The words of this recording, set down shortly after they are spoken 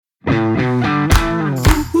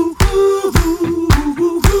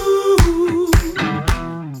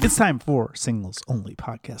It's time for Singles Only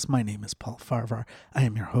Podcast. My name is Paul Farvar. I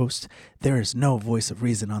am your host. There is no voice of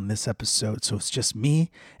reason on this episode, so it's just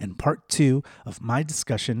me and part 2 of my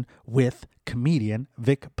discussion with comedian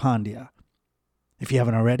Vic Pandya. If you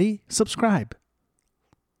haven't already, subscribe.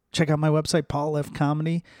 Check out my website, Paul F.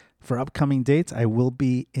 Comedy, for upcoming dates. I will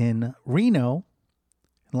be in Reno,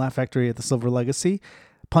 in Laugh Factory at the Silver Legacy,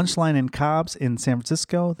 Punchline and Cobb's in San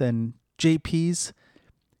Francisco, then JP's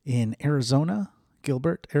in Arizona,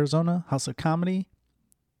 Gilbert, Arizona, House of Comedy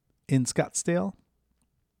in Scottsdale,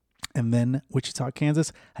 and then Wichita,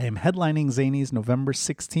 Kansas. I am headlining Zanies November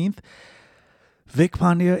 16th. Vic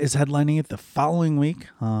Pandya is headlining it the following week,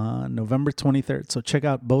 November 23rd. So check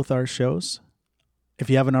out both our shows.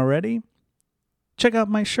 If you haven't already, check out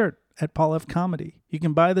my shirt at Paul F. Comedy. You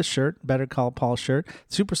can buy the shirt, Better Call Paul shirt,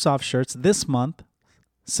 super soft shirts. This month,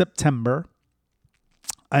 September,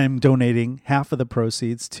 I am donating half of the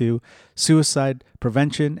proceeds to suicide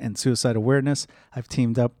prevention and suicide awareness. I've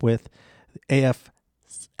teamed up with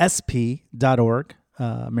AFSP.org,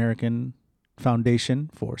 American Foundation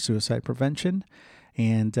for Suicide Prevention,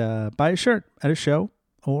 and buy a shirt at a show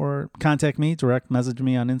or contact me, direct message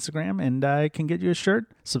me on Instagram, and I can get you a shirt.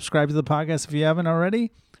 Subscribe to the podcast if you haven't already.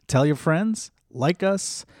 Tell your friends, like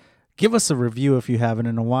us, give us a review if you haven't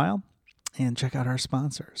in a while, and check out our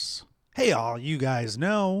sponsors. Hey, all, you guys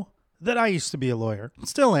know that I used to be a lawyer.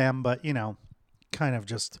 Still am, but, kind of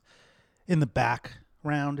just in the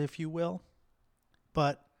background, if you will.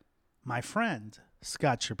 But my friend,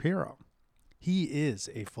 Scott Shapiro, he is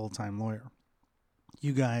a full-time lawyer.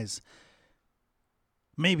 You guys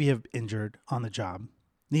maybe have injured on the job,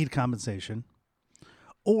 need compensation,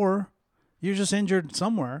 or you're just injured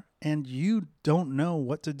somewhere and you don't know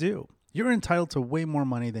what to do. You're entitled to way more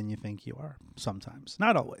money than you think you are sometimes.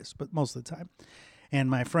 Not always, but most of the time. And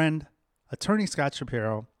my friend, attorney Scott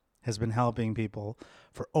Shapiro, has been helping people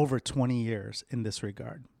for over 20 years in this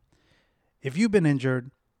regard. If you've been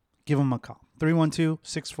injured, give him a call.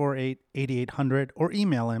 312-648-8800 or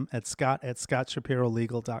email him at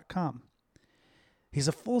scott@scottshapirolegal.com. He's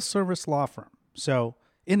a full-service law firm. So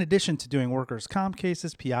in addition to doing workers' comp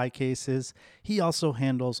cases, PI cases, he also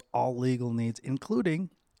handles all legal needs, including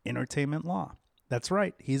entertainment law. That's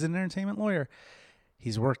right. He's an entertainment lawyer.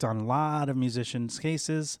 He's worked on a lot of musicians'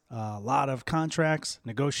 cases, a lot of contracts,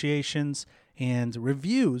 negotiations, and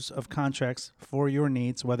reviews of contracts for your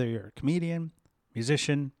needs, whether you're a comedian,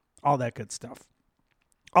 musician, all that good stuff.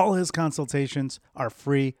 All his consultations are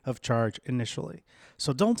free of charge initially.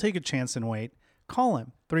 So don't take a chance and wait. Call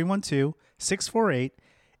him,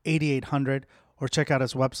 312-648-8800, or check out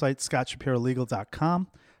his website, scottshapirolegal.com.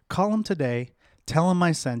 Call him today. Tell him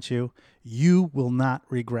I sent you. You will not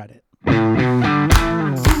regret it.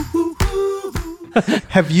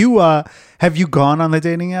 Have you gone on the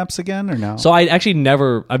dating apps again or no? So I've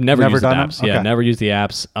never used the apps. Okay. Yeah, never used the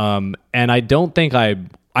apps. And I don't think I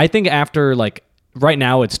think after right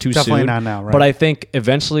now it's too Definitely soon. not now, right? But I think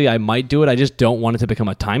eventually I might do it. I just don't want it to become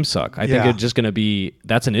a time suck. I think it's just going to be,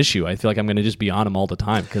 that's an issue. I feel like I'm going to just be on them all the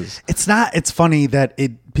time because it's funny that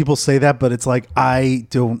people say that, but it's like,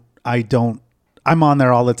 I'm on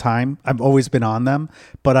there all the time. I've always been on them,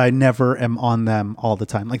 but I never am on them all the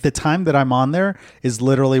time. Like the time that I'm on there is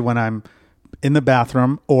literally when I'm in the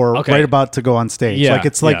bathroom or right about to go on stage. Yeah,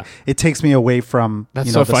 it takes me away from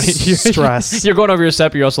that's so funny. Stress. You're going over your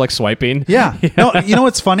step. You're also swiping. Yeah. No, you know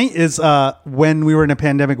what's funny is when we were in a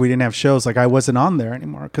pandemic, we didn't have shows. I wasn't on there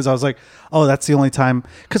anymore because I was like, oh, that's the only time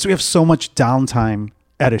because we have so much downtime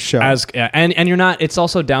at a show. And you're not, it's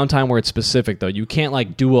also downtime where it's specific though. You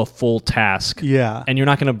can't do a full task. Yeah. And you're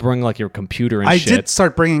not going to bring your computer and shit. I did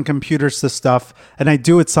start bringing computers to stuff, and I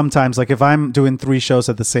do it sometimes. If I'm doing 3 shows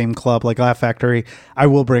at the same club, like Laugh Factory, I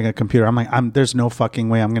will bring a computer. I'm like, there's no fucking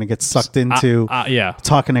way I'm going to get sucked into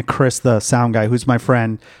talking to Chris, the sound guy, who's my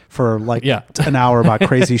friend, for an hour about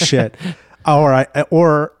crazy shit.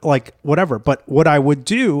 Or whatever. But what I would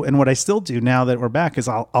do and what I still do now that we're back is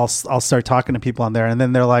I'll start talking to people on there, and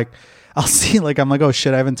then they're like, I'll see I'm like, oh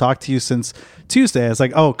shit, I haven't talked to you since Tuesday. I was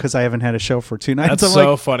like, oh, because I haven't had a show for 2 nights. That's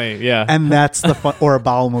so funny, yeah. And that's the fun, or a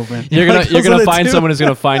bowel movement. You're gonna find someone who's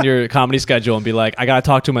gonna find your comedy schedule and be like, I gotta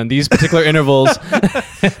talk to him on these particular intervals.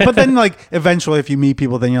 But then eventually, if you meet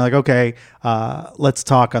people, then you're like, okay, let's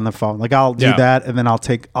talk on the phone. I'll do that, and then I'll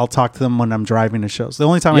talk to them when I'm driving to shows. The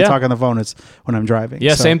only time I talk on the phone is when I'm driving.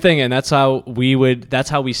 Yeah, same thing, and that's how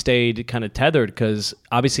we stayed kind of tethered because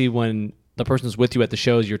obviously when the person's with you at the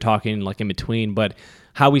shows, you're talking in between, but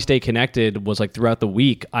how we stay connected was throughout the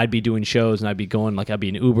week, I'd be doing shows and I'd be going, I'd be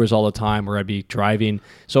in Ubers all the time or I'd be driving.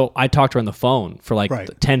 So I talked to her on the phone for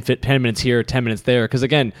 10 minutes here, 10 minutes there. Cause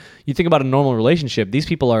again, you think about a normal relationship, these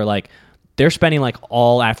people are they're spending like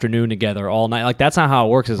all afternoon together, all night. Like that's not how it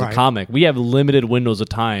works as a comic. We have limited windows of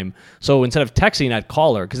time. So instead of texting, I'd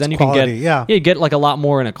call her because then you quality, can get you get like a lot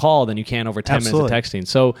more in a call than you can over 10 minutes of texting.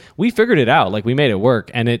 So we figured it out. Like we made it work,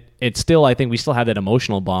 and it still, I think we still have that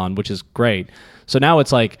emotional bond, which is great. So now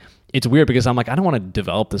it's like, it's weird because I'm like, I don't want to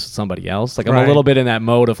develop this with somebody else. Like I'm a little bit in that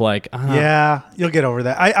mode of like, yeah, you'll get over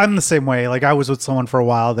that. I'm the same way. Like I was with someone for a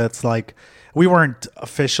while that's like, we weren't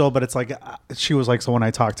official, but it's like she was like someone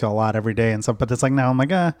I talked to a lot every day and stuff. But it's like now I'm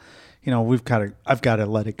like, I've got to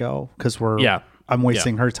let it go because I'm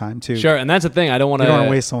wasting her time too. Sure, and that's the thing. I don't want to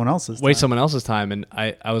waste someone else's time. And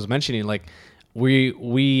I was mentioning like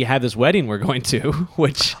we have this wedding we're going to,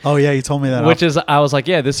 which you told me that. Which is I was like,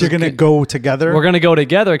 yeah, this you're gonna go together. We're gonna go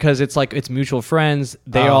together because it's like it's mutual friends.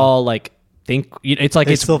 They all like think it's like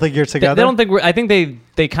they still think you're together. They don't think I think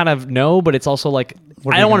they kind of know, but it's also like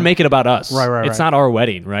I don't want to make it about us. Right. It's not our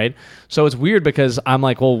wedding, right? So it's weird because I'm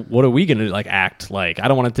like, well, what are we gonna like act like? I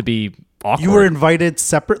don't want it to be awkward. You were invited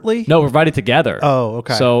separately? No, we're invited together. Oh,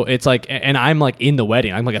 okay. So it's like, and I'm like in the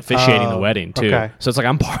wedding. I'm like officiating the wedding too. Okay. So it's like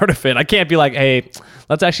I'm part of it. I can't be like, hey,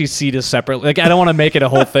 let's actually see this separately. Like I don't want to make it a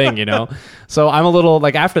whole thing, you know? So I'm a little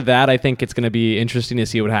like after that, I think it's going to be interesting to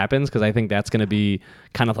see what happens because I think that's going to be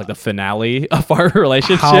kind of like the finale of our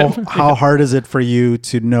relationship. How hard is it for you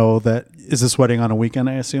to know that is this wedding on a weekend,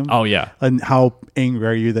 I assume? Oh, yeah. And how angry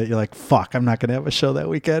are you that you're like, fuck, I'm not going to have a show that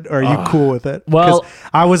weekend? Or are you cool with it? Well,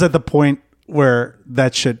 I was at the point where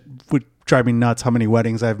that shit would drive me nuts how many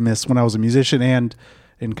weddings I've missed when I was a musician and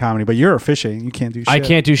in comedy. But you're officiating. You can't do shit. I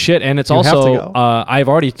can't do shit. And it's You have to also, go. I've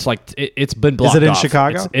already, it's been blocked off. Is it in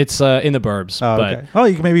Chicago? It's in the burbs. Oh, but okay. Oh,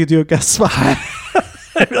 you can maybe do a guest spot.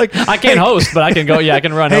 Like, I can't host, but I can go. Yeah, I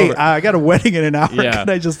can run over. I got a wedding in an hour. Yeah. Can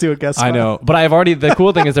I just do a guest spot? I know, but I've already. The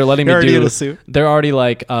cool thing is they're letting me already in do. a suit. They're already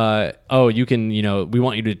like, you can, we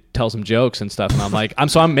want you to tell some jokes and stuff. And I'm like,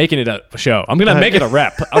 I'm making it a show. I'm gonna make it a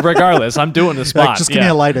rep, regardless. I'm doing the spot. Like, just give me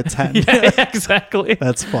a light at 10. Yeah, exactly.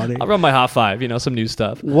 That's funny. I'll run my hot five. Some new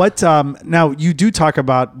stuff. What now you do talk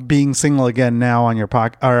about being single again now on your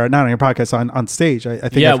or not on your podcast on stage. I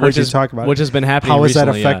think I've heard you talk about which has been happening. How has that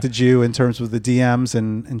recently, affected you in terms of the DMs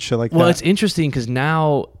and shit like that? Well, it's interesting because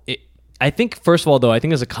now I think first of all though, I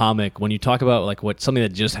think as a comic when you talk about like something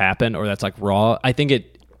that just happened or that's like raw, I think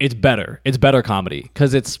it's better. It's better comedy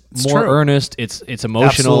because it's more true. earnest. It's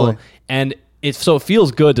emotional. Absolutely. And it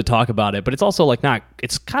feels good to talk about it, but it's also like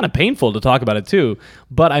it's kind of painful to talk about it too.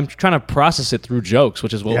 But I'm trying to process it through jokes,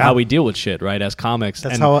 which is how we deal with shit, right? As comics.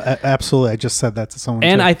 That's how absolutely. I just said that to someone.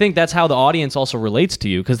 And too. I think that's how the audience also relates to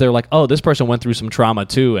you because they're like, oh, this person went through some trauma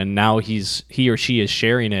too, and now he or she is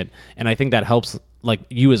sharing it. And I think that helps like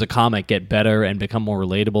you as a comic get better and become more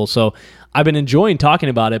relatable. So I've been enjoying talking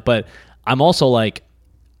about it, but I'm also like,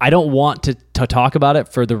 I don't want to talk about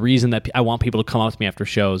it for the reason that I want people to come up to me after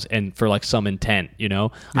shows and for like some intent, Yeah.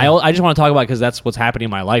 I just want to talk about it because that's what's happening in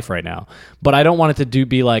my life right now. But I don't want it to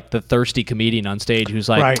be like the thirsty comedian on stage who's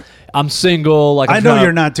like, I'm single. Like I know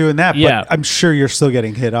you're not doing that, Yeah. but I'm sure you're still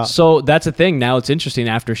getting hit up. So that's the thing. Now it's interesting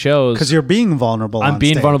after shows Because you're being vulnerable. I'm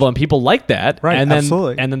being stage. vulnerable and people like that. Right, And then,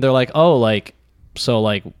 absolutely. And then they're like, oh, like, so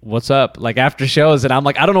like, what's up? Like after shows, and I'm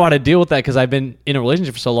like, I don't know how to deal with that because I've been in a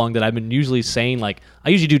relationship for so long that I've been usually saying like, I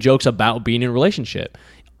usually do jokes about being in a relationship.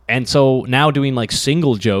 And so now doing like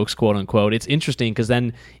single jokes, quote unquote, it's interesting because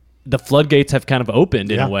then the floodgates have kind of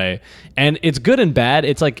opened in a way. And it's good and bad.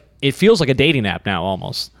 It's like, it feels like a dating app now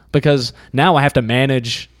almost because now I have to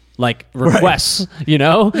manage like requests,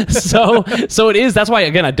 So it is. That's why,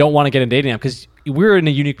 again, I don't want to get in dating app because we're in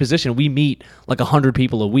a unique position. We meet like 100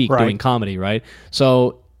 people a week doing comedy, right?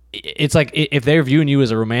 So it's like if they're viewing you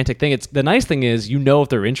as a romantic thing, it's the nice thing is if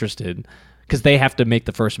they're interested because they have to make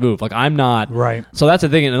the first move. Like I'm not. Right. So that's the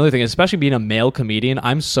thing. And another thing, especially being a male comedian,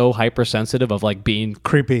 I'm so hypersensitive of like being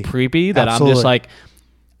creepy that Absolutely. I'm just like,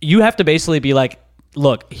 you have to basically be like,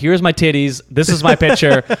 look, here's my titties. This is my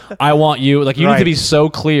picture. I want you. Like, you need to be so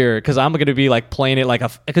clear because I'm going to be like playing it like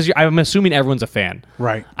because I'm assuming everyone's a fan.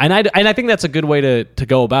 Right. And I think that's a good way to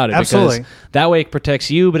go about it. Absolutely. Because that way it protects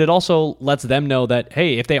you, but it also lets them know that,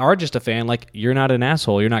 hey, if they are just a fan, like you're not an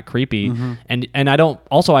asshole. You're not creepy. Mm-hmm. And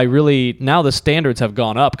I really, now the standards have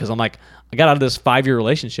gone up because I'm like, I got out of this 5-year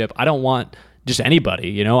relationship. I don't want just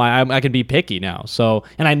anybody, I can be picky now. So,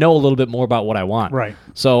 and I know a little bit more about what I want. Right.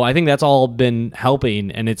 So I think that's all been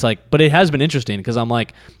helping. And it's like, but it has been interesting because I'm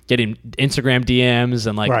like getting Instagram DMs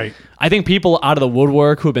and like, I think people out of the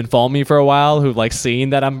woodwork who've been following me for a while, who've like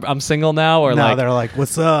seen that I'm single now, or now they're like,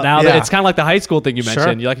 what's up? Now it's kind of like the high school thing you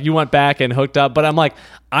mentioned. You went back and hooked up, but I'm like,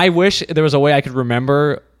 I wish there was a way I could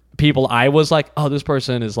remember people I was like, oh, this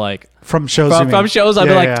person is like From shows. from shows. I'd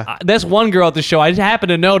be like, yeah. this one girl at the show I just happened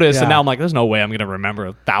to notice, Yeah. and now I'm like, there's no way I'm gonna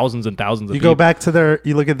remember thousands and thousands of You people. go back to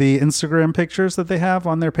you look at the Instagram pictures that they have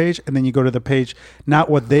on their page, and then you go to the page, not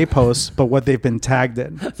what they post, but what they've been tagged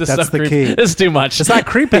in. This is That's so the creepy. key. It's too much. It's not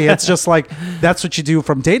creepy. It's just like, that's what you do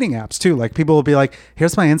from dating apps too. Like people will be like,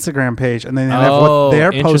 here's my Instagram page. And then they have Oh, what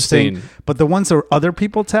they're posting. interesting. But the ones that other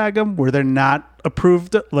people tag them where they're not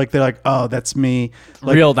approved, like they're like, oh, that's me.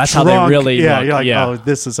 Like, Real, that's how they really Yeah, look. you're like, Yeah. oh,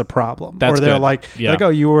 this is a problem. That's or they're good. like, Yeah. oh,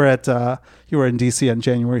 you were in DC on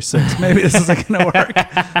January 6th. Maybe this isn't going to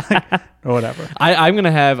work. Or whatever.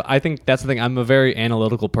 I think that's the thing. I'm a very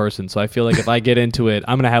analytical person, so I feel like if I get into it,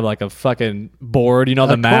 I'm gonna have like a fucking board, the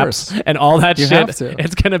Of maps course. and all that You shit. have to.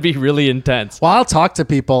 It's gonna be really intense. Well, I'll talk to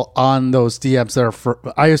people on those DMs that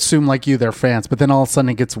are I assume like you, they're fans, but then all of a sudden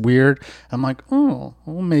it gets weird. I'm like, oh,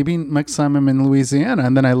 well, maybe next time I'm in Louisiana.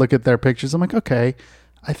 And then I look at their pictures. I'm like, okay,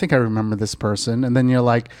 I think I remember this person. And then you're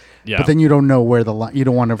like, Yeah. but then you don't know where you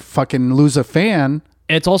don't want to fucking lose a fan.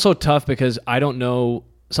 It's also tough because I don't know.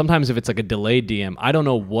 Sometimes if it's like a delayed DM, I don't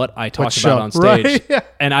know what I talked show, about on stage, right? Yeah.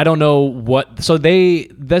 and I don't know what. So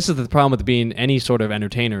this is the problem with being any sort of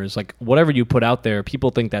entertainer is like whatever you put out there, people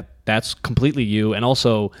think that that's completely you, and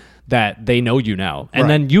also that they know you now, and Right.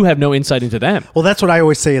 then you have no insight into them. Well, that's what I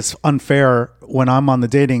always say is unfair when I'm on the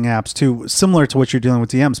dating apps too, similar to what you're dealing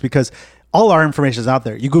with DMs, because all our information is out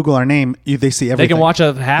there. You Google our name, they see everything. They can watch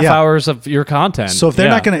a half Yeah. hours of your content. So if they're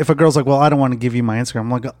Yeah. not going to, if a girl's like, well, I don't want to give you my Instagram,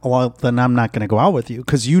 I'm like, well, then I'm not going to go out with you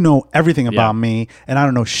because you know everything about me and I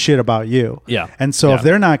don't know shit about you. Yeah. And so Yeah. if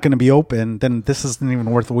they're not going to be open, then this isn't even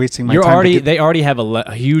worth wasting my You're time. already they already have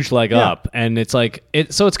a huge leg Yeah. up, and it's like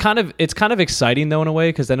so it's kind of exciting though in a way,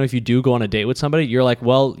 because then if you do go on a date with somebody, you're like,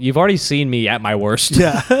 well, you've already seen me at my worst.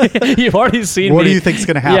 Yeah. You've already seen What me. do you think's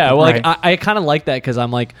gonna happen, Yeah, well, right? like I kind of like that because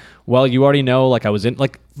I'm like, well, you already know, like I was in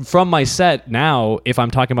like from my set now. If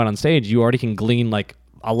I'm talking about on stage, you already can glean like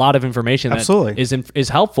a lot of information Absolutely. that is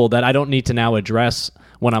helpful that I don't need to now address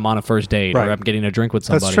when I'm on a first date Right. or I'm getting a drink with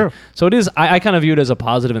That's somebody. true. So it is. I kind of view it as a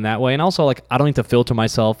positive in that way, and also like I don't need to filter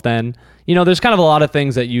myself. Then there's kind of a lot of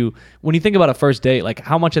things that when you think about a first date, like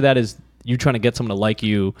how much of that is you trying to get someone to like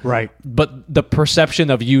you, Right. But the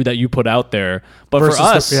perception of you that you put out there. But Versus for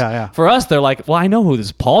us, yeah. for us, they're like, well, I know who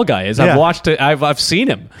this Paul guy is. Yeah. I've watched it. I've seen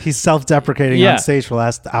him. He's self-deprecating Yeah. on stage for the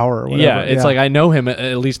last hour or whatever. Yeah, it's like I know him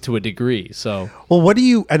at least to a degree. So well, what do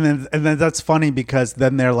you, and then that's funny because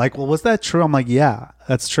then they're like, well, was that true? I'm like, yeah,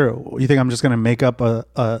 that's true. You think I'm just going to make up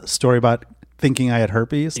a story about thinking I had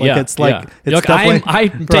herpes? Like, it's like, it's Look, definitely, I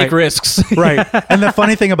take right. risks. Right. And the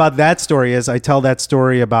funny thing about that story is I tell that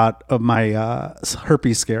story about my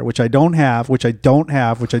herpes scare, which I don't have, but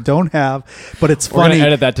it's We're funny. gonna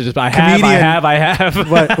edit that to just I Comedian- have.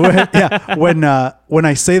 But yeah, when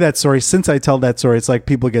I say that story, since I tell that story, it's like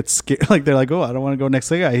people get scared. Like they're like, oh, I don't want to go next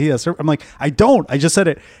to the guy. He has herpes. I'm like, I don't. I just said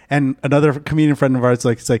it. And another comedian friend of ours,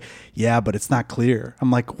 it's like, yeah, but it's not clear.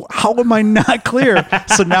 I'm like, how am I not clear?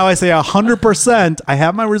 So now I say 100%. I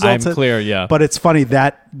have my results. I'm clear, yeah. But it's funny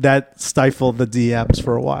that stifled the DMs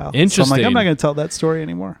for a while. So I'm like, Interesting. I'm not going to tell that story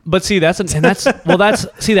anymore. But see, that's But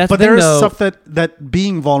the thing, there is though. stuff that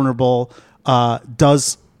being vulnerable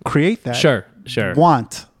does create that. Sure.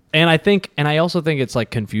 Want. And I also think it's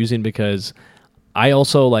like confusing because I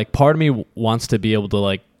also like part of me wants to be able to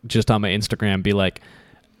like just on my Instagram be like,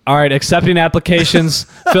 all right, accepting applications,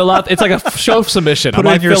 fill out. It's like a show submission. Put I'm it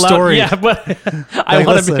like, in your fill story. Out, yeah, but I Like,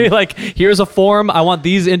 want to be listen. like, here's a form. I want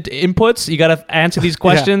these inputs. You got to answer these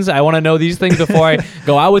questions. I want to know these things before I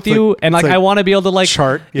go out with you. And like, like I want to be able to like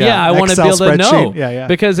chart. Yeah, I want to be Excel able to know. spreadsheet. Yeah.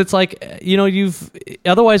 Because it's like you've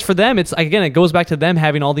otherwise for them, it's again, it goes back to them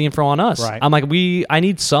having all the info on us. Right. I'm like, I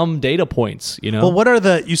need some data points.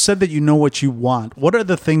 Well, you said that you know what you want. What are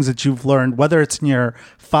the things that you've learned, whether it's in your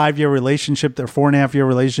 5-year relationship, their 4.5-year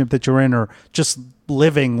relationship that you're in, or just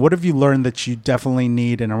living? What have you learned that you definitely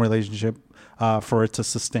need in a relationship for it to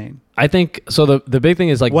sustain? I think so. The big thing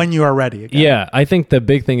is like When you are ready. Again. Yeah, I think the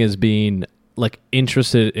big thing is being like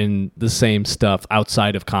interested in the same stuff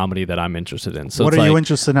outside of comedy that I'm interested in. So What it's are you like,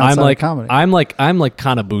 interested in outside of comedy? I'm like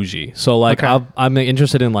kind of bougie. So like Okay. I'm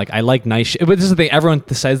interested in like I like nice shit. But this is the thing, everyone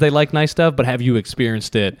says they like nice stuff, but have you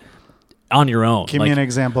experienced it on your own? Give like, me an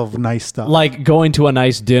example of nice stuff. like going to a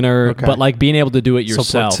nice dinner, Okay. but like being able to do it So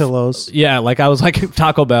yourself. Portillo's. Yeah, like I was like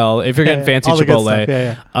Taco Bell. If you're getting fancy all the good Chipotle,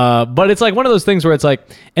 stuff. Yeah. But it's like one of those things where it's like,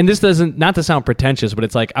 and this doesn't not to sound pretentious, but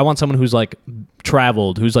it's like I want someone who's like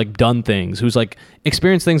traveled, who's like done things, who's like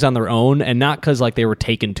experienced things on their own, and not because like they were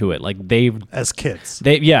taken to it. Like they've As kids.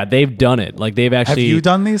 they've done it. Like they've Have actually. you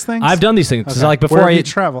done these things? I've done these things. Okay. So like before Where have I you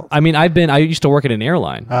traveled? I mean, I used to work at an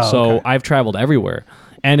airline, Oh, so okay. I've traveled everywhere.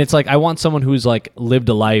 And it's like I want someone who's like lived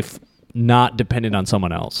a life not dependent on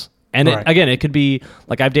someone else. And Right. again, it could be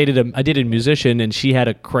like I dated a musician, and she had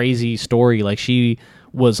a crazy story. Like she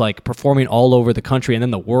was like performing all over the country and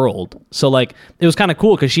then the world. So like it was kind of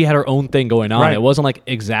cool because she had her own thing going on. Right. It wasn't like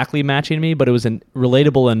exactly matching me, but it was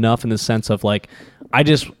relatable enough in the sense of like I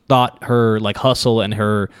just thought her like hustle and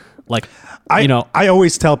her like I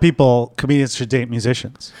always tell people comedians should date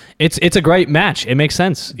musicians. it's a great match. It makes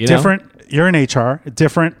sense. You know? Different. You're in HR.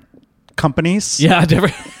 Different companies. Yeah,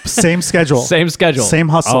 different. Same schedule. Same schedule. Same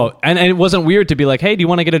hustle. Oh, and it wasn't weird to be like, hey, do you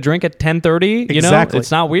want to get a drink at 10:30? You know, Exactly.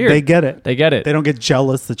 it's not weird. They get it. They get it. They don't get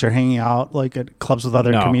jealous that you're hanging out like at clubs with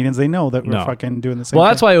other No. comedians. They know that we're No. fucking doing the same Well,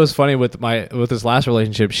 thing. that's why it was funny with this last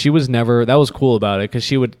relationship. She was never. That was cool about it because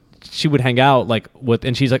she would hang out like with,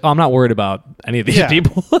 and she's like, oh, I'm not worried about any of these Yeah.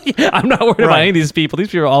 people. I'm not worried about Right. any of these people. These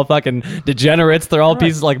people are all fucking degenerates. They're all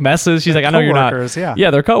pieces like messes. She's They're like, I know you're not. coworkers, yeah.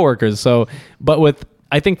 Yeah, they're coworkers. So, but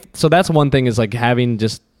I think so. That's one thing is like having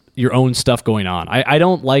just your own stuff going on. I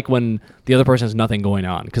don't like when the other person has nothing going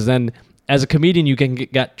on because then as a comedian you can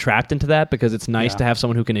get trapped into that because it's nice Yeah. to have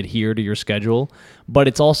someone who can adhere to your schedule, but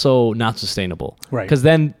it's also not sustainable. Right. Because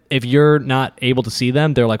then if you're not able to see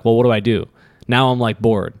them, they're like, well, what do I do? Now I'm like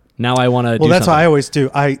bored. Now I want to do Well, that's something. what I always do.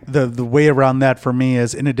 The way around that for me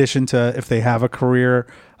is in addition to if they have a career,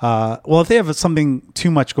 if they have something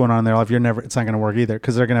too much going on in their life, it's not going to work either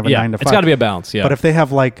because they're going to have a 9 to 5. It's got to be a balance. Yeah. But if they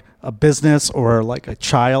have like a business or like a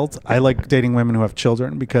child, I like dating women who have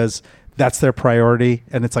children because that's their priority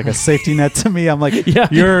and it's like a safety net to me. I'm like, Yeah,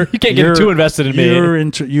 you can't get too invested in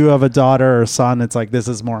me. You have a daughter or son. It's like, this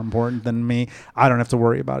is more important than me. I don't have to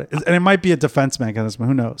worry about it. And it might be a defense mechanism.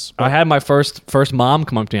 Who knows? I had my first mom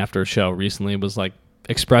come up to me after a show recently. It was like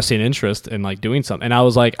expressing interest in like doing something, and I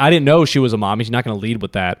was like, I didn't know she was a mom. She's not going to lead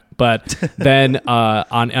with that. But then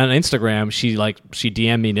on Instagram, she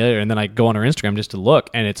DM'd me later, and then I go on her Instagram just to look,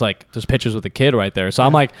 and it's like there's pictures with the kid right there. So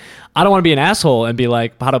I'm like, I don't want to be an asshole and be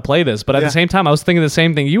like how to play this, but at the same time, I was thinking the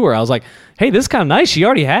same thing you were. I was like, hey, this is kind of nice. She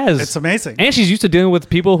already has. It's amazing. And she's used to dealing with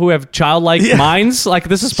people who have childlike minds. Like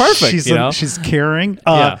this is perfect. She's caring.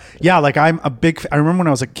 Yeah. Like I remember when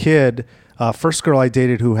I was a kid. First girl I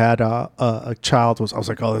dated who had a child I was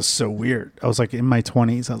like, oh, this is so weird. I was like in my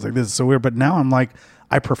 20s. I was like, this is so weird. But now I'm like,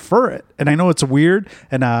 I prefer it. And I know it's weird.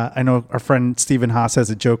 And I know our friend Stephen Haas has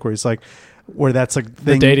a joke where he's like, where that's a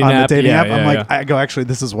thing dating on app. the dating Yeah, app. I'm yeah, like, yeah. I go, actually,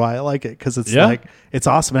 this is why I like it. Because it's Yeah. like, it's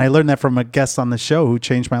awesome. And I learned that from a guest on the show who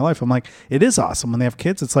changed my life. I'm like, it is awesome when they have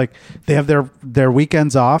kids. It's like they have their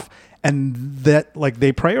weekends off. And that like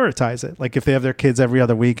they prioritize it. Like if they have their kids every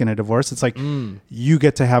other week in a divorce, it's like you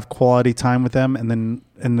get to have quality time with them, and then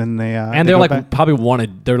they And they they're go like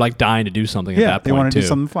back. they're like dying to do something at that they point want to too. do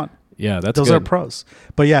something fun. Yeah, that's Those good. are pros.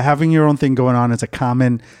 But yeah, having your own thing going on is a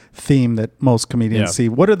common theme that most comedians Yeah. see.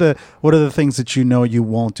 What are the things that you know you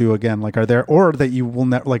won't do again? Like are there or that you will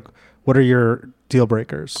never like? What are your deal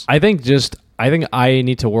breakers? I think I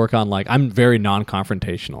need to work on like I'm very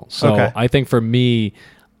non-confrontational. So Okay. I think for me,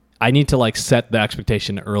 I need to like set the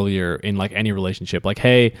expectation earlier in like any relationship. Like,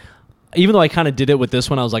 hey, even though I kind of did it with this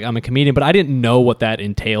one, I was like, I'm a comedian, but I didn't know what that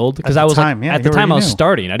entailed because At I the was time, like, yeah, at the you time I already was knew.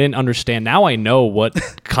 starting. I didn't understand. Now I know what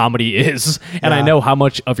comedy is, and I Yeah. know how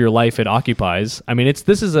much of your life it occupies. I mean,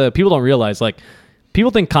 people don't realize like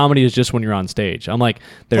people think comedy is just when you're on stage. I'm like,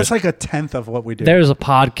 That's like a tenth of what we do. there's a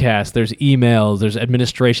podcast, there's emails, there's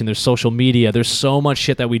administration, there's social media, there's so much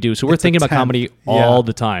shit that we do. So we're It's a thinking about tenth. comedy Yeah. all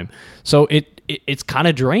the time. So it's kind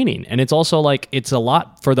of draining, and it's also like it's a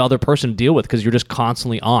lot for the other person to deal with because you're just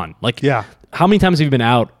constantly on. Like, Yeah. how many times have you been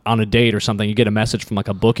out on a date or something? You get a message from like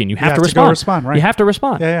a booking, you have to have to respond. go respond, right. You have to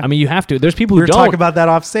respond. Yeah, yeah. I mean, you have to. There's people we who were don't. talking about that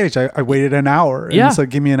off stage. I waited an hour. And Yeah. so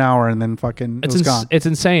give me an hour, and then fucking it was gone. It's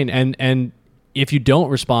insane, and if you don't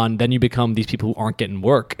respond, then you become these people who aren't getting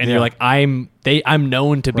work, and Yeah. you're like, I'm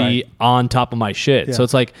known to be Right. on top of my shit. Yeah. So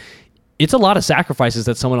it's like, it's a lot of sacrifices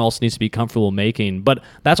that someone else needs to be comfortable making. But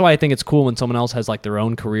that's why I think it's cool when someone else has like their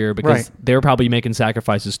own career because Right. they're probably making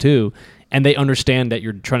sacrifices too, and they understand that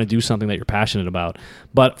you're trying to do something that you're passionate about.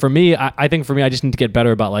 But for me, I think I just need to get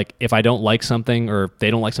better about like if I don't like something or if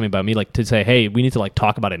they don't like something about me, like to say, hey, we need to like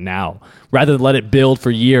talk about it now rather than let it build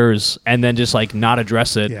for years and then just like not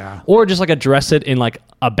address it, Yeah. or just like address it in like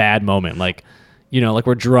a bad moment, like. You know, like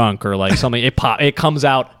we're drunk or like something, it comes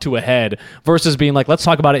out to a head versus being like, let's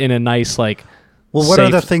talk about it in a nice, like, Well, what are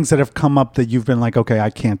safe- the things that have come up that you've been like, okay, I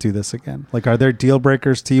can't do this again? Like, are there deal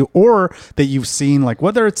breakers to you, or that you've seen, like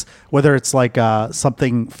whether it's like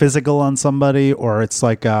something physical on somebody, or it's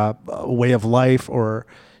like a way of life, or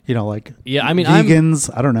like Yeah, I mean, vegans.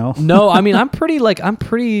 I don't know. No, I mean, I'm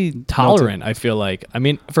pretty tolerant. I feel like, I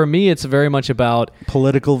mean, for me, it's very much about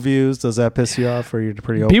political views. Does that piss you off, or you're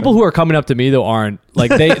pretty open? people who are coming up to me though aren't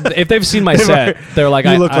like if they've seen my set, they're like,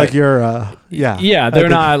 you look like you're, yeah. They're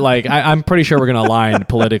not like I'm pretty sure we're gonna align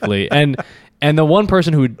politically, and the one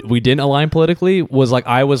person who we didn't align politically was like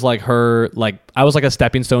I was like a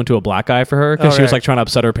stepping stone to a black guy for her because she was like trying to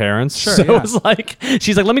upset her parents. Sure, so it was like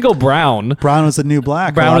she's like, let me go brown. Brown was the new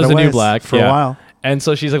black. Brown was the new black for a while. And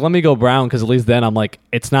so she's like, let me go brown because at least then I'm like,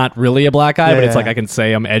 it's not really a black guy, but it's like I can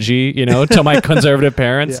say I'm edgy, to my conservative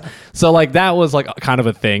parents. Yeah. So like that was like kind of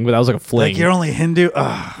a thing, but that was like a fling. Like you're only Hindu?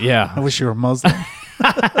 Ugh, yeah. I wish you were Muslim.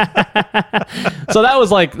 So that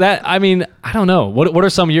was like that. I mean, I don't know. What are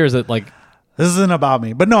some years that like... This isn't about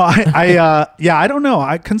me, but no, I don't know.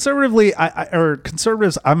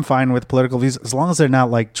 Conservatives, I'm fine with political views as long as they're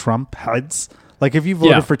not like Trump heads. Like if you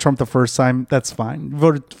voted for Trump the first time, that's fine.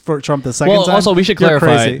 Voted for Trump the second time. Well, also we should clarify.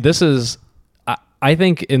 Crazy. This is, I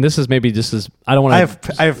think, and this is maybe just as I don't want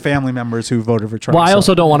to. I have family members who voted for Trump. Well, I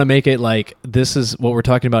also don't want to make it like this is what we're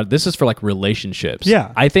talking about. This is for like relationships.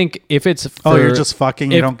 Yeah, I think if it's for, you're just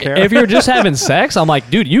fucking, you don't care. If you're just having sex, I'm like,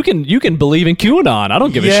 dude, you can believe in QAnon. I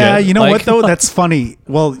don't give a shit. Yeah, you know what though? That's funny.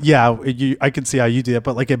 Well, yeah, I can see how you do it,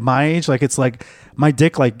 but like at my age, like it's like my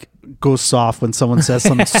dick like goes soft when someone says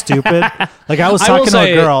something stupid. Like I was talking to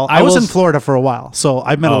a girl. I was in Florida for a while, so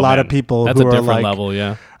I've met a lot of people That's who a are different like level,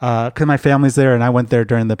 yeah. Because my family's there, and I went there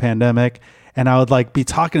during the pandemic, and I would like be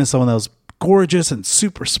talking to someone that was gorgeous and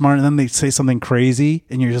super smart, and then they say something crazy,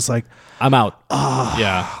 and you're just like, I'm out.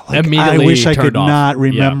 Yeah, like, immediately. I wish I could off. not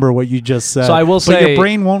remember what you just said. So I will say, but your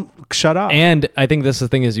brain won't shut up. And I think this is the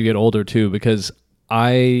thing as you get older too, because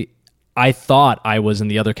I thought I was in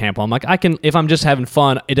the other camp. I'm like, if I'm just having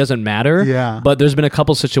fun, it doesn't matter. Yeah. But there's been a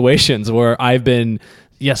couple situations where I've been,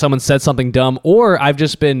 someone said something dumb, or I've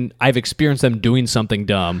experienced them doing something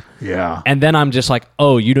dumb. Yeah. And then I'm just like,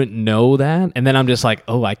 oh, you didn't know that? And then I'm just like,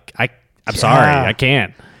 oh, I'm sorry, I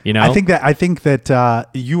can't. I think that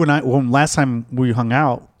you and I, when last time we hung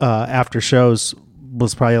out after shows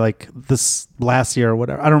was probably like this last year or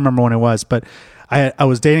whatever. I don't remember when it was, but I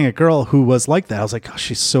was dating a girl who was like that. I was like, oh,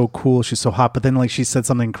 she's so cool. She's so hot. But then like she said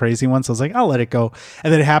something crazy once. I was like, I'll let it go.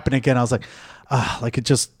 And then it happened again. I was like, like it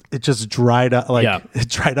just dried up. Like it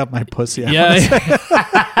dried up my pussy. Yeah.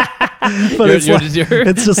 But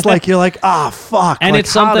it's just like, you're like, fuck. And like,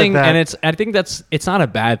 it's something, and I think it's not a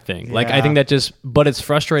bad thing. Yeah. Like, I think that but it's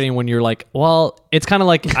frustrating when you're like, well, it's kind of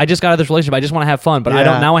like, I just got out of this relationship. I just want to have fun, but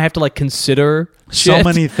now I have to like consider so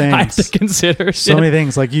many things. I have to consider so many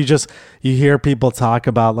things. Like you hear people talk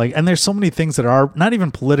about like, and there's so many things that are not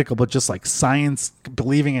even political, but just like science,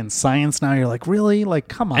 believing in science now. You're like, really? Like,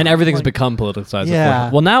 come on. And everything's like, become politicized.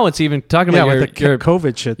 Yeah. Well, now it's even talking about your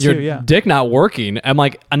COVID shit too. Your dick not working. I'm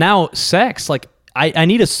like, now sex, like I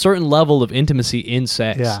need a certain level of intimacy in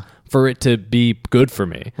sex for it to be good for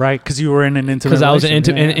me. Right. Because you were in an intimate Because I was and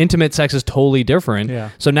intimate sex is totally different. Yeah.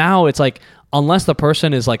 So now it's like, unless the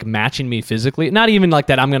person is like matching me physically, not even like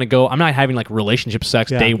that I'm not having like relationship sex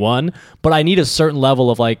day one, but I need a certain level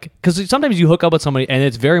of like, because sometimes you hook up with somebody and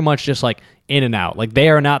it's very much just like in and out. Like they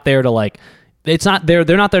are not there to like, it's not they're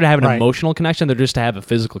not there to have an emotional connection. They're just to have a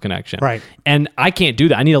physical connection. Right. And I can't do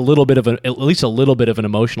that. I need at least a little bit of an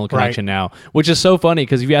emotional connection now, which is so funny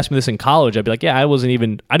because if you asked me this in college, I'd be like, yeah, I didn't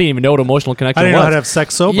even know what emotional connection was. I didn't know how to have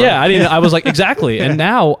sex sober. Yeah, I was like, exactly. And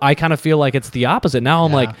now I kind of feel like it's the opposite. Now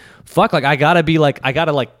I'm like, fuck, like I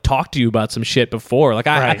gotta talk to you about some shit before. Like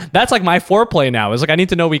that's like my foreplay now. Is like I need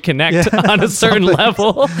to know we connect on a certain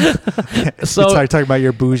level. So you talking about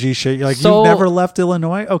your bougie shit. You're like, you've never left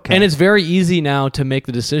Illinois? Okay. And it's very easy now to make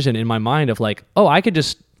the decision in my mind of like, oh, I could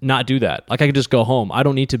just not do that. Like I could just go home. I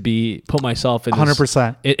don't need to put myself in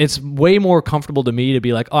 100%. It's way more comfortable to me to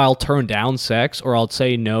be like, oh, I'll turn down sex or I'll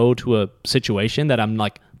say no to a situation that I'm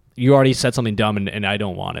like, you already said something dumb and I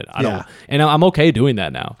don't want it. I don't, and I'm okay doing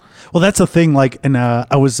that now. Well, that's the thing. Like, and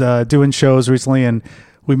I was doing shows recently, and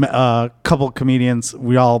we met a couple of comedians.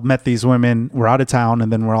 We all met these women. We're out of town,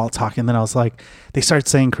 and then we're all talking. Then I was like, they start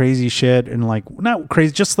saying crazy shit, and like not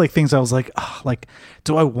crazy, just like things. I was like, like,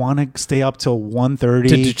 do I want to stay up till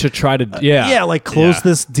 1:30 to try to like close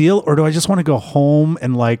this deal, or do I just want to go home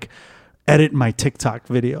and like edit my TikTok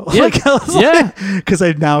video? Because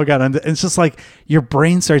I now got into, it's just like your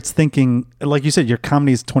brain starts thinking, like you said, your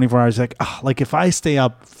comedy is 24 hours. Like if I stay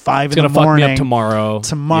up 5 in the morning, it's gonna fuck me up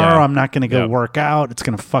tomorrow. I'm not gonna go work out. It's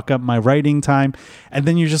gonna fuck up my writing time, and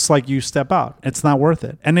then you just like you step out. It's not worth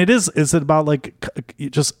it. And is it about like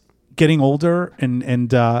just getting older and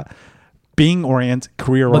being career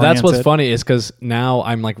oriented? Well, that's what's funny is because now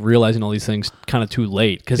I'm like realizing all these things kind of too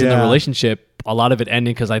late. Because in the relationship, a lot of it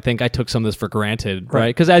ending because I think I took some of this for granted, right?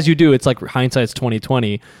 Because as you do, it's like hindsight's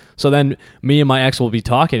 2020. So then me and my ex will be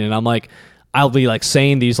talking, and I'm like, I'll be like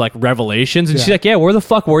saying these like revelations, and she's like, "Yeah, where the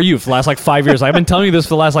fuck were you for the last like 5 years? I've been telling you this for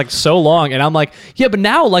the last like so long." And I'm like, "Yeah, but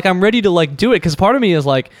now like I'm ready to like do it." Because part of me is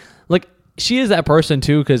like she is that person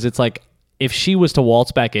too. Because it's like if she was to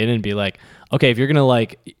waltz back in and be like, "Okay, if you're gonna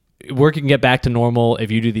like work and get back to normal,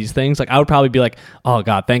 if you do these things," like I would probably be like, "Oh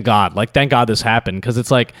God, thank God this happened." Because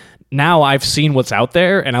it's like now I've seen what's out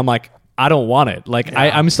there, and I'm like, I don't want it. Like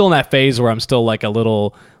I'm still in that phase where I'm still like a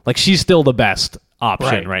little like she's still the best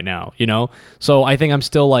option right now, you know? So I think I'm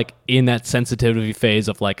still like in that sensitivity phase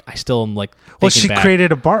of like I still am like well, she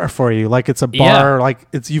created a bar for you. Like it's a bar, like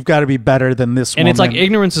it's you've got to be better than this and woman. It's like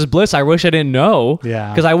ignorance is bliss. I wish I didn't know.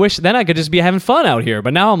 Yeah. Because I wish then I could just be having fun out here.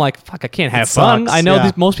 But now I'm like, fuck, I can't have fun. I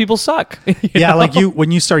know most people suck. Yeah, know? like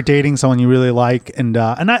when you start dating someone you really like, and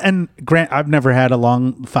Grant, I've never had a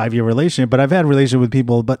long 5-year relationship, but I've had a relationship with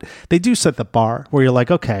people, but they do set the bar where you're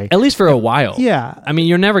like, okay. At least for a while. Yeah. I mean,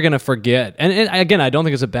 you're never gonna forget. And again, I don't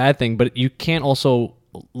think it's a bad thing, but you can't also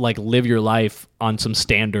like live your life on some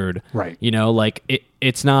standard, right? You know, like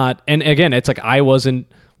it's not. And again, it's like I wasn't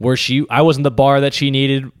the bar that she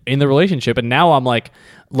needed in the relationship, and now I'm like,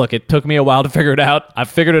 look, it took me a while to figure it out. I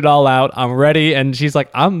figured it all out. I'm ready, and she's like,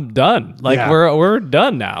 I'm done. Like we're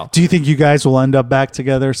done now. Do you think you guys will end up back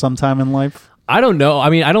together sometime in life? I don't know. I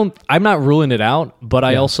mean, I'm not ruling it out, but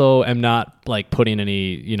I also am not like putting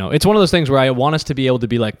any, you know, it's one of those things where I want us to be able to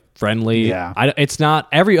be like friendly. Yeah. It's not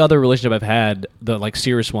every other relationship I've had, the like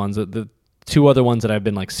serious ones, the two other ones that I've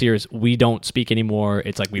been like serious, we don't speak anymore.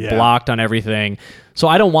 It's like we blocked on everything. So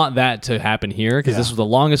I don't want that to happen here because this was the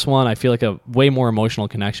longest one. I feel like a way more emotional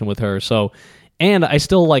connection with her. So, and I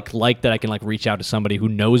still like that I can like reach out to somebody who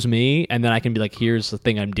knows me and then I can be like, here's the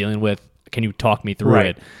thing I'm dealing with. Can you talk me through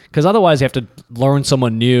it? Because otherwise you have to learn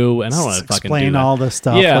someone new, and I don't want to fucking explain do that. all this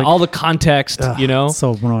stuff. Yeah, like, all the context, you know?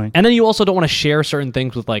 So annoying. And then you also don't want to share certain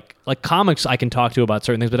things with like comics I can talk to about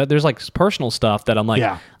certain things, but there's like personal stuff that I'm like,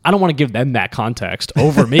 I don't want to give them that context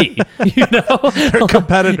over me. You know? They're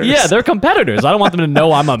competitors. Yeah, they're competitors. I don't want them to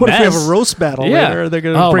know I'm a what mess. If you have a roast battle later, they're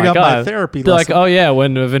going to bring up my therapy They're lesson. like, oh yeah,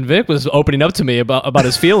 when Vic was opening up to me about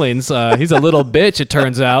his feelings, he's a little bitch, it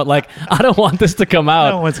turns out. Like, I don't want this to come out.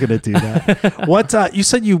 No one's going to do that. What, you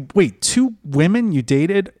said two women you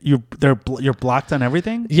dated, you're blocked on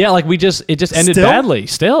everything? Yeah, like it just ended badly.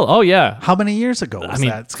 Still, oh yeah. How many years ago was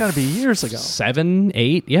that? It's got to be years ago. 7,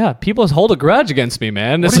 8, yeah. People hold a grudge against me,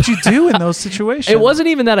 man. What did you do in those situations? It wasn't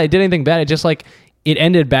even that I did anything bad. It just like it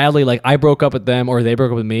ended badly. Like I broke up with them, or they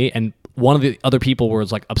broke up with me, and one of the other people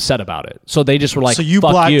was like upset about it. So they just were like, "So you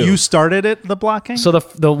fuck blocked? You. You started it, the blocking?" So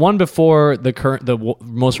the one before the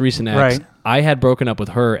most recent ex, I had broken up with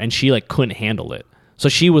her, and she like couldn't handle it. So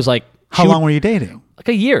she was like, "How long were you dating?" Like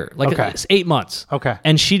a year, like 8 months. Okay,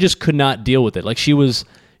 and she just could not deal with it. Like she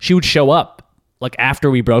would show up. Like after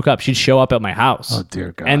we broke up, she'd show up at my house. Oh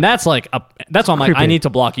dear God! And that's like that's why I'm like, I need to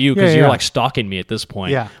block you because you're like stalking me at this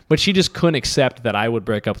point. Yeah. But she just couldn't accept that I would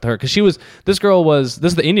break up with her because this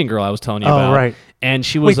is the Indian girl I was telling you about. Oh right. And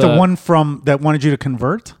she was the one that wanted you to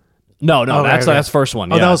convert. No, that's the first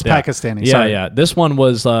one. Oh, that was Pakistani. Yeah, Sorry. yeah. This one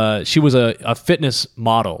was she was a fitness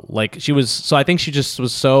model. Like she was. So I think she just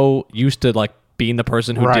was so used to like being the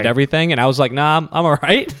person who did everything, and I was like, nah, I'm all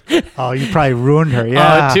right. Oh, you probably ruined her.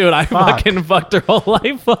 Yeah, dude, I fucking fucked her whole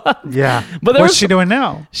life up. Yeah, but what's she doing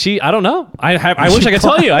now? I don't know. I wish I could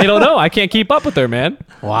tell you. I don't know. I can't keep up with her, man.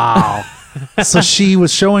 Wow. So she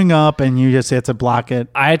was showing up, and you just had to block it.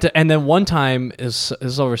 I had to, and then one time this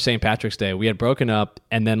is over St. Patrick's Day. We had broken up,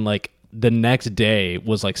 and then like the next day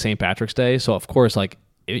was like St. Patrick's Day. So of course, like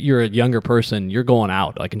you're a younger person, you're going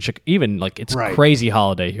out like even like it's a crazy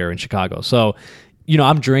holiday here in Chicago. So, you know,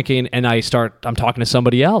 I'm drinking and I'm talking to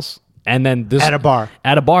somebody else, and then at a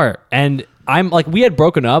bar, and I'm like, we had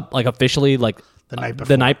broken up like officially like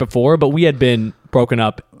the night before, but we had been broken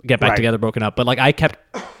up, get back together, broken up. But like I kept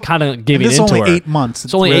kind of giving into her. It's only 8 months.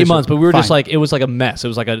 It's only 8 months, but we were just like, it was like a mess. It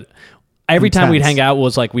was like every time we'd hang out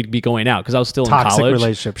was like we'd be going out because I was still in college. Toxic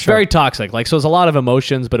relationship, sure. Very toxic. Like so, it was a lot of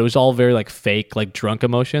emotions, but it was all very like fake, like drunk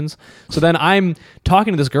emotions. So then I'm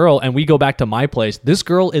talking to this girl, and we go back to my place. This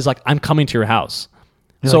girl is like, "I'm coming to your house."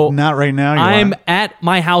 You're so like, not right now. I'm at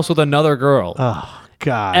my house with another girl. Oh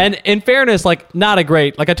God. And in fairness, like not a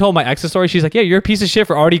great. Like I told my ex the story. She's like, "Yeah, you're a piece of shit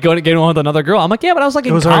for already getting on with another girl." I'm like, "Yeah, but I was like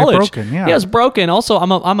in was college. Broken, yeah, it was broken. Also,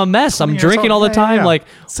 I'm a mess. I'm drinking all the time. Yeah. Like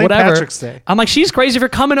St. whatever." Patrick's Day. I'm like, "She's crazy for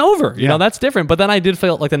coming over." You know, that's different. But then I did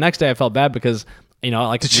feel like the next day I felt bad because, you know,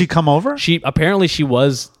 like did she come over? She apparently she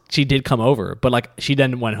was she did come over, but like she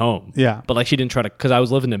then went home. Yeah. But like she didn't try to, because I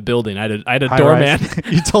was living in a building. I had a High doorman. rise.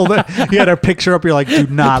 You told her, you had her picture up. You're like, do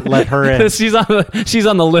not let her in. she's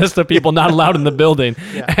on the list of people not allowed in the building.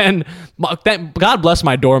 Yeah. And God bless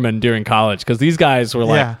my doorman during college, because these guys were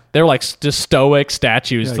like, Yeah. they were like just stoic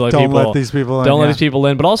statues Like, to let don't people. let these people in, Don't let yeah. these people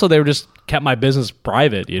in. But also they were just kept my business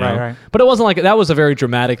private, you know. Right. But it wasn't like that was a very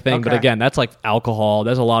dramatic thing. But Okay. again, that's like alcohol.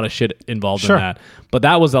 There's a lot of shit involved Sure. in that. But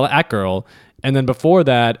that was that girl, and then before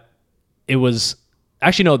that, it was.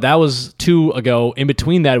 Actually, no, that was 2 ago. In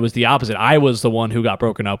between that, it was the opposite. I was the one who got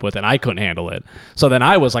broken up with, and I couldn't handle it. So then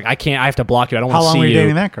I was like, I have to block you. I don't want How to see long you. were you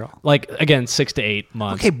dating that girl? Like, again, 6 to 8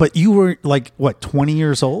 months. Okay, but you were like, what, 20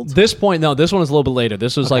 years old? This point, no, this one was a little bit later.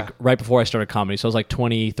 This was Okay. like right before I started comedy. So I was like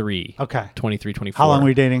 23. Okay. 23, 24. How long were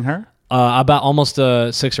you dating her? About almost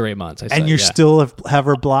 6 or 8 months. I said, And you yeah. still have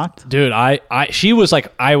her blocked? Dude, she was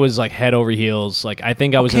like, I was like head over heels. Like, I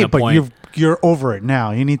think I was in Okay, a but point. you're over it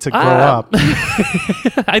now. You need to grow up.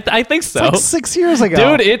 I think so. Like 6 years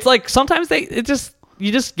ago. Dude, it's like sometimes you just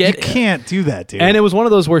you get it. can't do that, dude. And it was one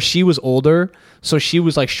of those where she was older, so she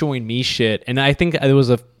was like showing me shit, and I think there was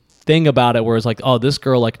a thing about it where it's like, oh, this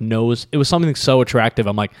girl like knows. It was something so attractive.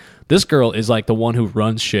 I'm like, this girl is like the one who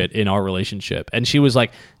runs shit in our relationship, and she was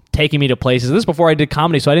like taking me to places. This is before I did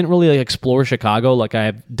comedy, so I didn't really like explore Chicago like I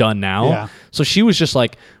have done now. Yeah. So she was just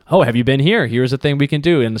like, oh, have you been here? Here's a thing we can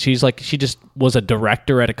do. And she's like, she just was a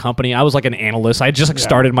director at a company. I was like an analyst. I just like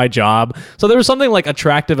started my job. So there was something like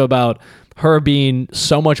attractive about her being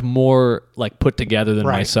so much more like put together than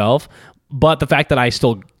Right. myself. But the fact that I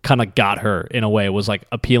still kind of got her in a way was like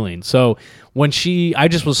appealing. So when I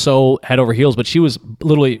just was so head over heels, but she was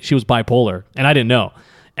bipolar and I didn't know.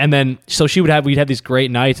 And then, so we'd have these great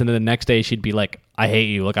nights, and then the next day she'd be like, I hate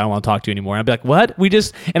you. Like, I don't want to talk to you anymore. And I'd be like, what?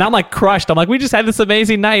 And I'm like crushed. I'm like, we just had this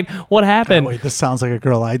amazing night. What happened? Wait, this sounds like a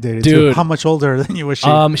girl I dated. Dude. Too. How much older than you was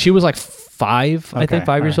she? She was like 5, I think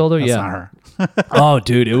 5 years older. That's yeah. not her. Oh,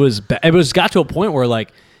 dude, it was got to a point where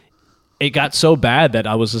like it got so bad that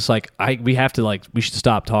I was just like, we should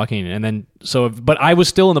stop talking. And then but I was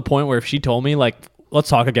still in the point where if she told me like, let's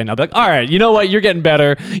talk again, I'd be like, all right, you know what, you're getting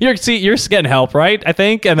better. You're getting help, right? I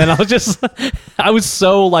think. And then I was just, I was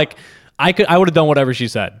so like, I would have done whatever she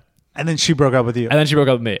said. And then she broke up with you. And then she broke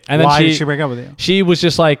up with me. And Why then did she break up with you? She was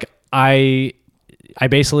just like, I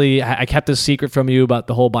kept this secret from you about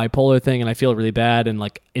the whole bipolar thing, and I feel really bad, and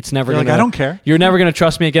like it's never You're gonna. like, I don't care. You're never gonna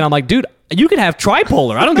trust me again. I'm like, dude, you can have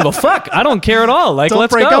tripolar. I don't give a fuck. I don't care at all. Like, Don't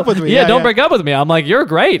let's break go. up with me. Yeah, Yeah, don't yeah. break up with me. I'm like, you're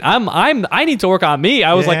great. I need to work on me.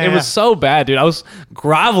 I was like, it Yeah. was so bad, dude. I was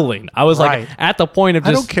groveling. I was Right. like at the point of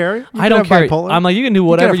I just. don't care. You I can don't have care. bipolar. I'm like, you can do You can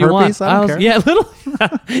whatever have you want. herpes. I don't care. Yeah, little.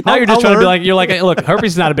 Now you're just I'll trying to be learn. like, you're like, hey, look,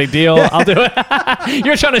 herpes is not a big deal. I'll do it.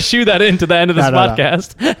 You're trying to shoe that into the end of this No.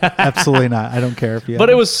 podcast. Absolutely not. I don't care if you. But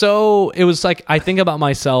it was like, I think about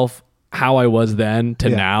myself, how I was then to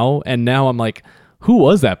Yeah. now. And now I'm like, who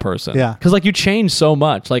was that person? Yeah. Cause like you change so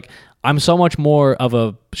much. Like I'm so much more of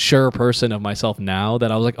a sure person of myself now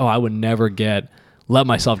that I was like, oh, I would never let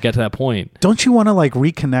myself get to that point. Don't you want to like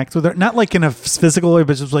reconnect with her? Not like in a physical way,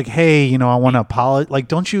 but just like, hey, I want to apologize. Like,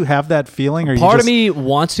 don't you have that feeling? Or Part of me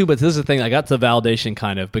wants to, but this is the thing. I got the validation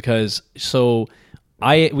kind of because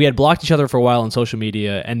we had blocked each other for a while on social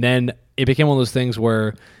media, and then it became one of those things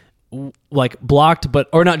where like blocked,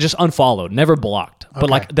 or not just unfollowed, never blocked. But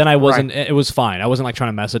Okay. like then I wasn't. Right. It was fine. I wasn't like trying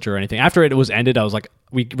to message her or anything. After it was ended, I was like,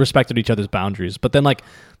 we respected each other's boundaries. But then like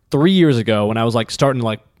 3 years ago, when I was like starting to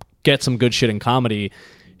like get some good shit in comedy,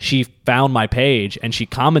 she found my page and she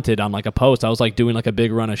commented on like a post. I was like doing like a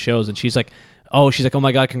big run of shows, and she's like, oh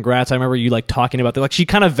my God, congrats. I remember you like talking about that. Like she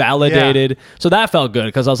kind of validated. So that felt good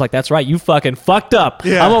because I was like, that's right. You fucking fucked up.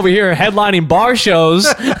 Yeah. I'm over here headlining bar shows.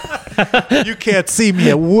 You can't see me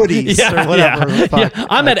at Woody's or whatever. Yeah. Fuck. Yeah.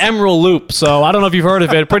 I'm at Emerald Loop. So I don't know if you've heard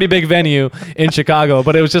of it. Pretty big venue in Chicago.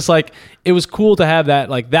 But it was just like, it was cool to have that.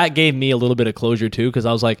 Like that gave me a little bit of closure too. Because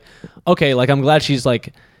I was like, okay, like I'm glad she's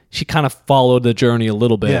like, she kind of followed the journey a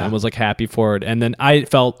little bit Yeah. and was like happy for it. And then I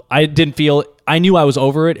knew I was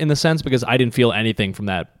over it in the sense because I didn't feel anything from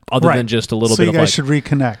that other Right. than just a little So bit you of guys like. should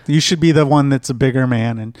reconnect. You should be the one that's a bigger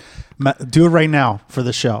man and do it right now for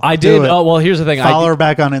the show. I Do did. it. Oh, well, here's the thing. Follow her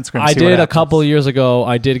back on Instagram. I see what did a happens. couple of years ago.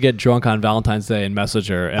 I did get drunk on Valentine's Day and message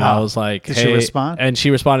her, and I was like, Did hey. she respond? And she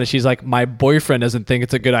responded. She's like, my boyfriend doesn't think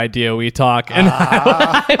it's a good idea we talk. And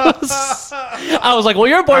I was like, well,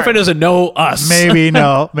 your boyfriend doesn't know us. Maybe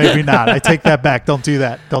no, maybe not. I take that back. Don't do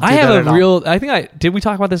that. Don't do I that have at a all. real. I think did we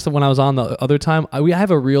talk about this when I was on the other time? I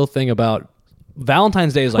have a real thing about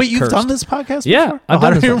Valentine's Day is like Wait, you've cursed. done this podcast Yeah, before? I've Oh, I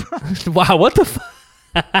done don't this. Wow, what the fuck?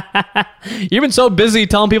 You've been so busy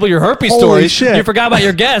telling people your herpes Holy stories. shit. You forgot about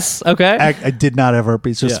your guests. Okay. I did not have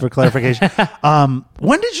herpes, just for clarification.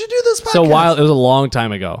 When did you do this podcast? So while it was a long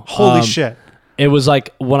time ago. Holy shit. It was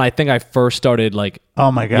like when I think I first started like.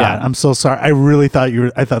 Oh my God. Yeah. I'm so sorry. I really thought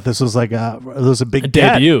I thought this was like it was a big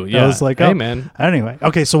get. debut. Yeah. I was like, hey, man. Anyway.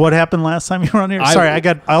 Okay. So what happened last time you were on here? Sorry.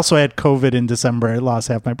 I also had COVID in December. I lost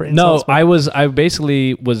half my brain No, cells. I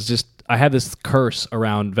basically was just, I had this curse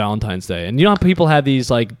around Valentine's Day. And you know how people have these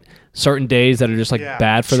like certain days that are just like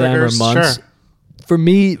bad for triggers, them or months? Sure. For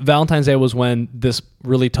me, Valentine's Day was when this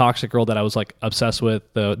really toxic girl that I was like obsessed with,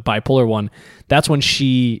 the bipolar one, that's when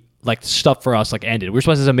she like stuff for us like ended. We were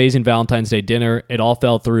supposed to have this amazing Valentine's Day dinner. It all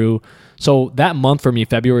fell through. So that month for me,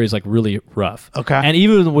 February, is like really rough. Okay. And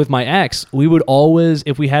even with my ex, we would always,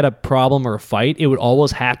 if we had a problem or a fight, it would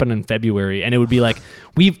always happen in February. And it would be like,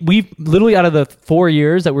 we've literally out of the 4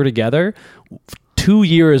 years that we're together, 2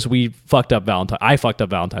 years we fucked up Valentine's. I fucked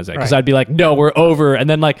up Valentine's Day because I'd be like, no, we're over. And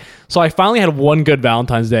then like, so I finally had one good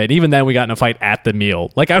Valentine's Day. And even then we got in a fight at the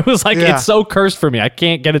meal. Like I was like, it's so cursed for me. I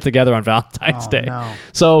can't get it together on Valentine's Day. No.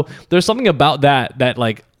 So there's something about that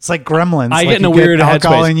like, It's like Gremlins. I like get in a you weird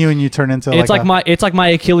alcohol headspace. in you and you turn into it's like my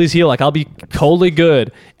Achilles heel. Like I'll be totally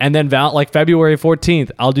good, and then like February 14th,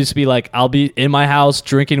 I'll just be like, I'll be in my house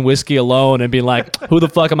drinking whiskey alone and be like, who the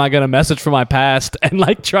fuck am I gonna message from my past and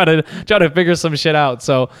like try to figure some shit out.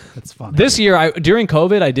 So That's funny. This year, during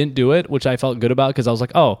COVID, I didn't do it, which I felt good about because I was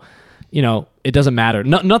like, oh, you know, it doesn't matter.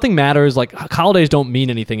 Nothing matters. Like holidays don't mean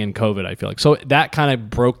anything in COVID, I feel like. So that kind of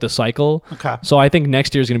broke the cycle. Okay. So I think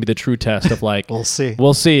next year is going to be the true test of like, We'll see.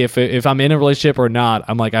 We'll see if I'm in a relationship or not.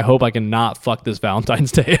 I'm like, I hope I can not fuck this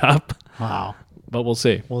Valentine's Day up. Wow. But we'll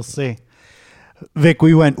see. We'll see. Vic,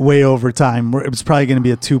 we went way over time. It was probably going to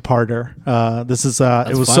be a two-parter. This is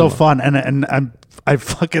it was so fun, and I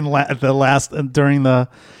fucking during the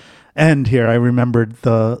end here, I remembered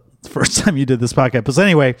the first time you did this podcast. But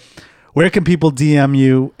anyway, where can people DM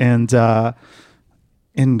you and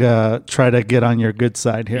try to get on your good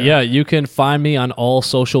side here? Yeah, you can find me on all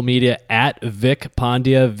social media at Vic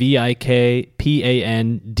Pandya, VIKPANDYA,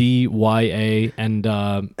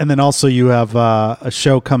 and then also you have a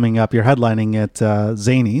show coming up. You're headlining at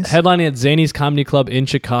Zanies. Headlining at Zanies Comedy Club in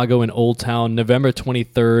Chicago in Old Town, November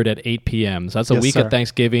 23rd at 8 p.m. So that's a week of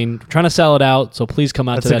Thanksgiving. We're trying to sell it out, so please come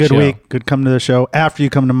out to that show. That's a good week. Good come to the show after you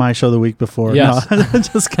come to my show the week before. Yes. No,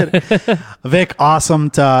 just kidding. Vic, awesome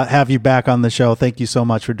to have you back on the show. Thank you so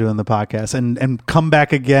much for doing the podcast, and come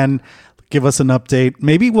back again. Give us an update.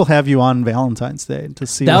 Maybe we'll have you on Valentine's Day to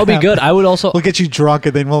see. That would be good. I would also. We'll get you drunk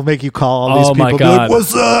and then we'll make you call all these people. My Be God. like,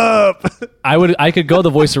 what's up? I could go the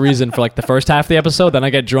voice of reason for like the first half of the episode. Then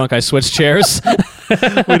I get drunk. I switch chairs.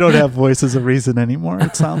 We don't have voices of reason anymore,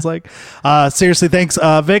 it sounds like. Seriously, thanks,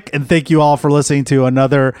 Vic, and thank you all for listening to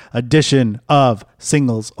another edition of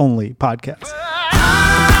Singles Only Podcast.